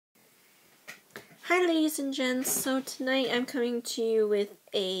Hi ladies and gents, so tonight I'm coming to you with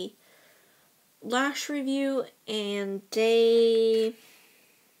a lash review and day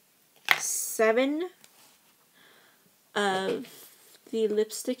 7 of the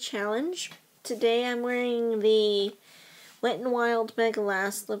lipstick challenge. Today I'm wearing the Wet n Wild Mega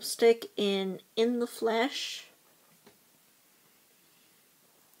Lash lipstick in the Flesh.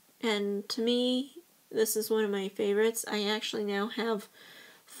 And to me, this is one of my favorites. I actually now have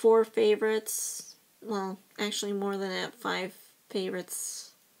 4 favorites. Well, actually more than that, 5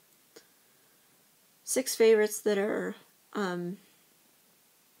 favorites. 6 favorites that are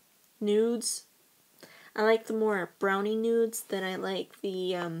nudes. I like the more brownie nudes than I like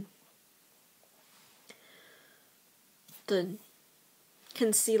the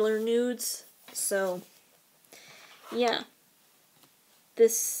concealer nudes. So, yeah.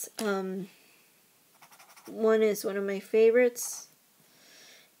 This one is one of my favorites.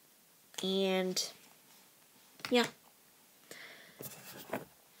 And yeah.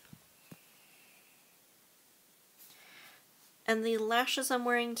 And the lashes I'm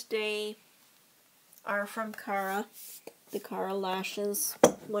wearing today are from Cara. The Cara lashes.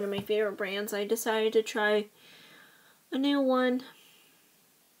 One of my favorite brands. I decided to try a new one.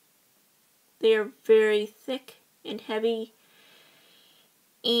 They are very thick and heavy.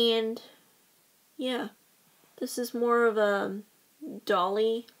 And yeah. This is more of a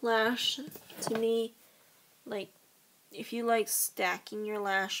dolly lash to me. Like, if you like stacking your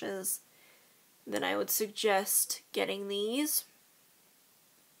lashes, then I would suggest getting these.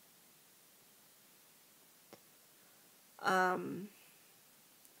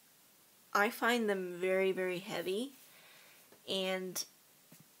 I find them very, very heavy, and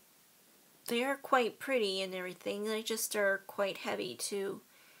they are quite pretty and everything. They just are quite heavy too.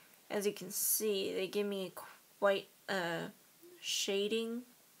 As you can see, they give me quite a shading.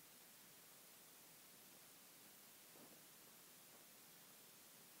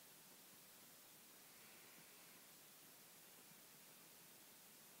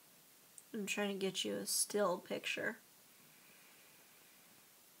 I'm trying to get you a still picture.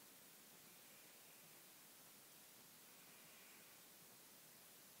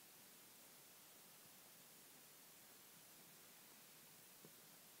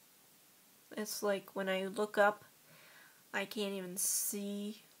 It's like when I look up, I can't even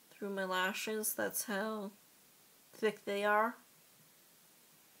see through my lashes. That's how thick they are.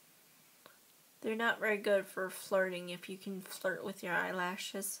 They're not very good for flirting if you can flirt with your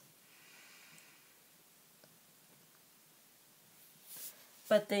eyelashes.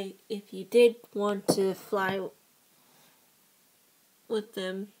 But if you did want to fly with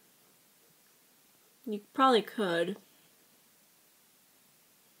them, you probably could.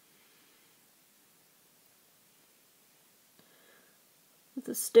 With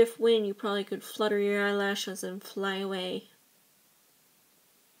a stiff wind, you probably could flutter your eyelashes and fly away.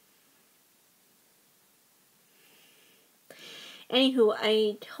 Anywho,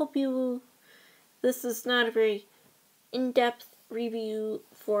 I hope this is not a very in-depth review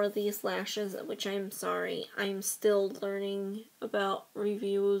for these lashes, which I'm sorry. I'm still learning about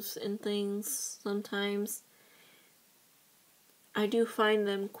reviews and things sometimes. I do find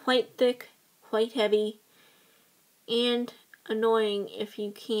them quite thick, quite heavy, and annoying if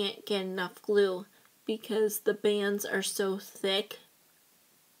you can't get enough glue, because the bands are so thick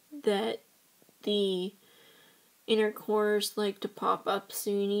that the inner corners like to pop up, so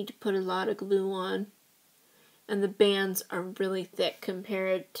you need to put a lot of glue on. And the bands are really thick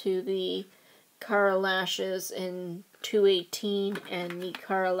compared to the Cara lashes in 218 and the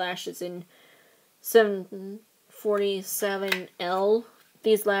Cara lashes in 747L.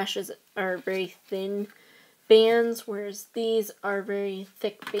 These lashes are very thin bands, whereas these are very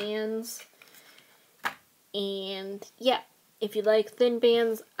thick bands. And yeah, if you like thin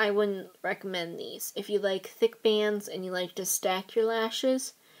bands, I wouldn't recommend these. If you like thick bands and you like to stack your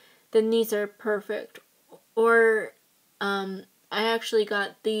lashes, then these are perfect. Or I actually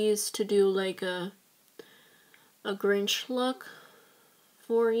got these to do like a Grinch look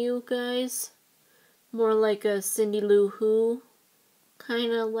for you guys. More like a Cindy Lou Who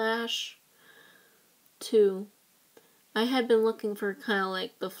kind of lash too. I had been looking for kind of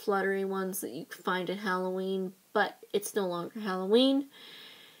like the fluttery ones that you can find at Halloween, but it's no longer Halloween,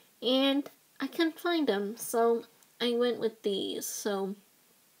 and I couldn't find them, so I went with these. So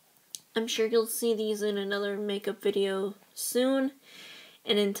I'm sure you'll see these in another makeup video soon,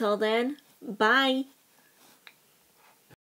 and until then, bye!